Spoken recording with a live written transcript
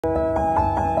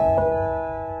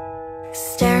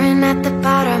staring at the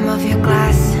bottom of your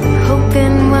glass,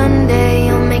 hoping one day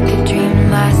you'll make a dream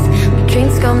last. But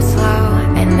dreams come slow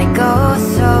and they go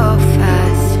so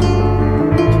fast.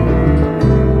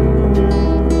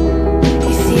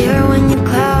 You see her when you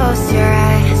close your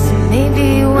eyes, and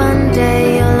maybe one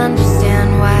day you'll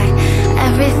understand why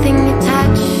everything you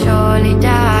touch surely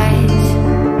dies.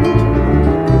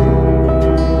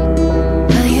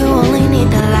 Well, you only need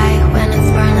the light when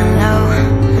it's burning low,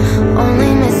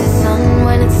 only miss the sun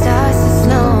when it starts to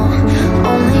snow,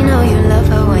 only know you love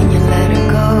her when you let her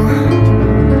go,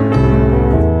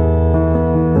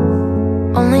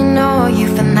 only know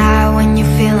you've been high when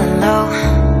you're feeling low,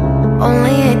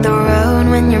 only hate the road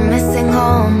when you're missing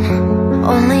home,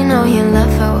 only know you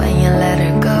love her when you let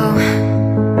her go.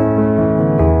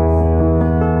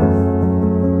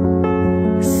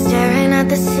 Staring at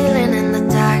the ceiling in the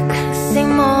dark,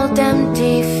 same old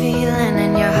empty feeling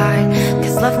in your heart.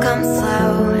 Cause love comes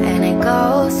slow and it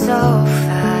goes so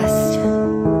fast.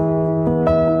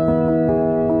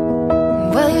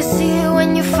 Well, you see it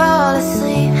when you fall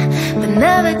asleep, but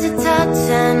never to touch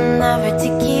and never to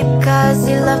keep. Cause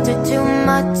you loved her too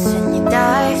much and you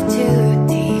dive too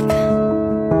deep.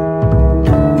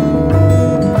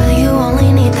 Well, you only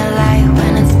need the light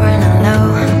when it's burning low,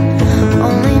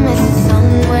 only miss the sun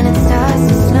when it starts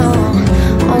to snow,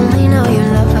 only know you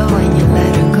love her when you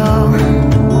let her go,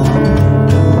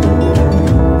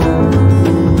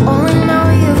 only know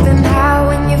you've been high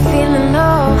when you're feeling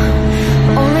low,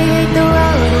 only hate the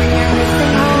road when you're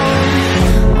missing home,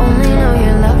 only know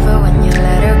you love her when you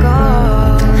let her go,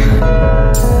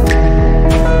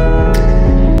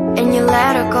 and you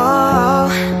let her go.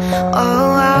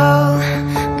 Oh, oh,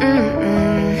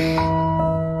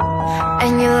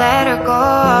 and you let her go.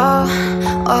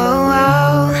 Oh,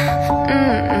 oh,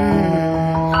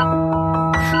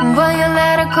 well, you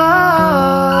let her go.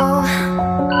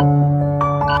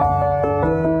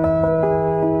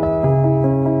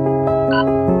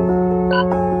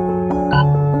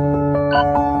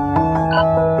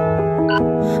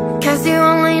 Cause you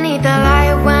only need the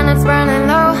light when it's burning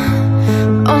low,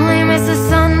 only miss the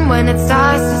sun when it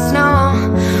starts to snow,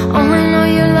 only know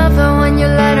you love her when you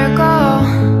let her go,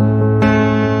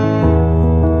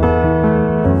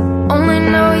 only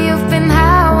know you've been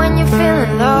high when you're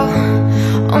feeling low,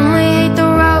 only hate the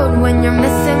road when you're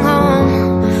missing home,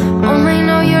 only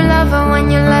know you love her when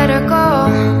you let her go.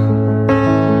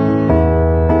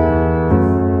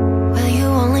 Well, you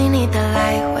only need the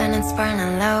light when it's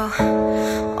burning low,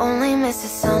 only miss the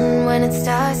sun when it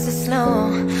starts to snow,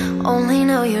 only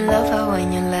know you love her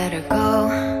when you let her go.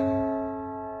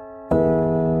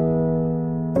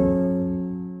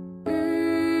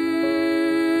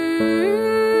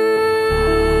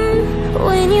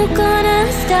 When you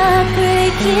gonna stop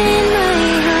breaking my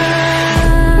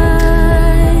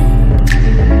heart?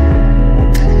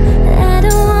 I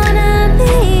don't wanna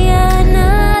be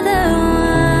another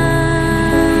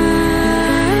one,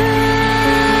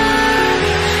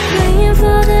 praying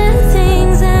for the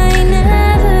things I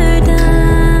never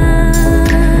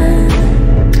done.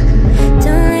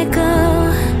 Don't let go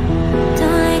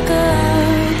tonight.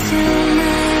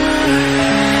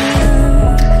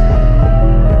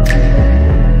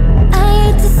 I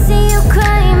hate to see you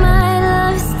cry, my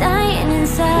love's dying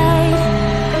inside.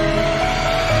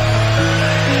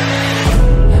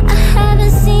 I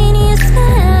haven't seen you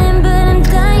smiling, but I'm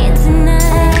dying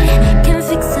tonight. Can't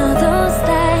fix all those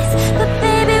lies, but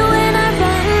baby, when I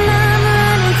run, I'm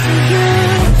running to you.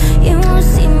 You won't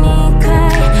see me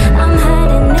cry, I'm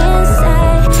hiding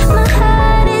inside. My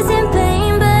heart is in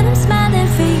pain, but I'm smiling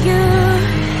for you.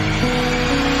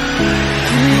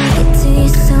 Can I get to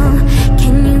your soul?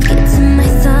 Can you get to my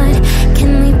thought?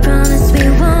 Can we promise we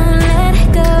won't let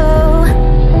go?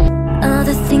 All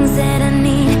the things that I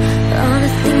need, all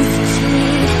the things that you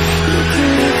need, you can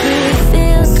make it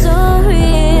feel so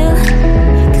real.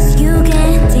 Cause you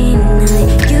can't deny,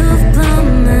 you've blown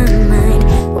my mind.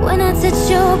 When I touch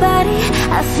your body,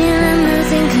 I feel I'm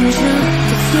losing control.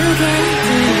 Cause you can't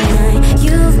deny,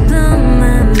 you've blown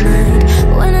my mind.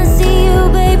 When I see you,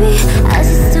 baby, I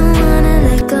just don't wanna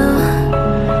let go.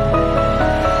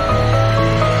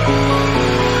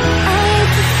 I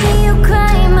hate to see you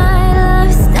cry, my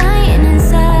love's dying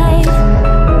inside.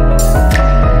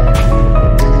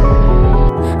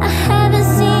 I haven't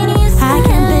seen you I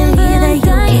can't smile, believe but that I'm you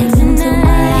dying came into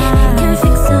my tonight. life. Can't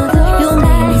fix all those You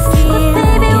made me lies, feel but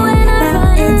baby, when I that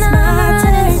run, it's I'm my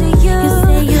running to turn. you. You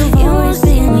say you You won't always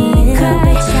see been a me little cry,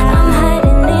 bit shy, I'm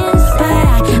hiding but I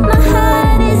inside. can My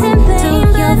heart is in prove pain,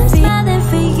 to but your I'm feet. smiling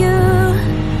for you.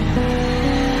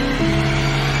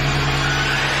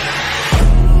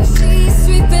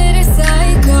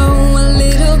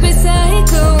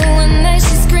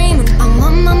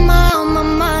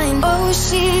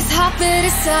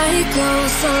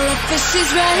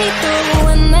 she's right though.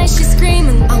 One night she's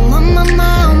screaming, I'm on my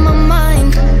mind, on my mind.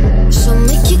 She'll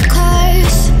make you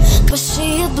curse, but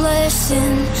she a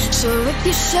blessing. She'll rip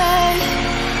your shirt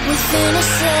within a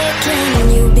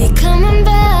second. You'll be coming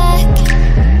back,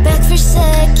 back for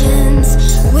seconds.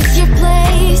 With your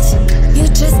plate, you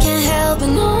just can't help it,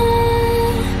 no,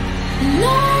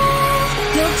 no.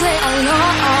 You'll play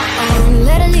along,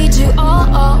 let her lead you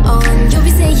on. You'll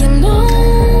be saying no,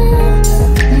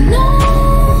 no,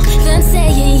 then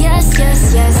saying yes,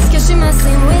 yes, yes, 'cause she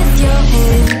messing with your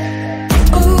head.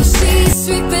 Oh, she's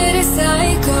sweet but a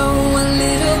psycho, a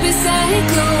little bit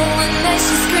psycho. One night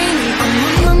she's screaming, I'm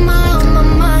on my mind, on my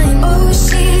mind. Oh,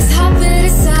 she's hot but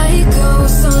a psycho,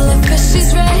 so left but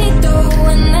she's right though.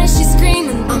 One night she's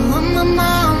screaming, I'm on my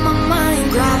mind, on my mind.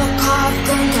 Grab a cough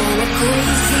gun, kinda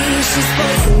crazy. She's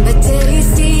poison but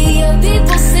tasty. Yeah,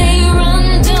 people say you're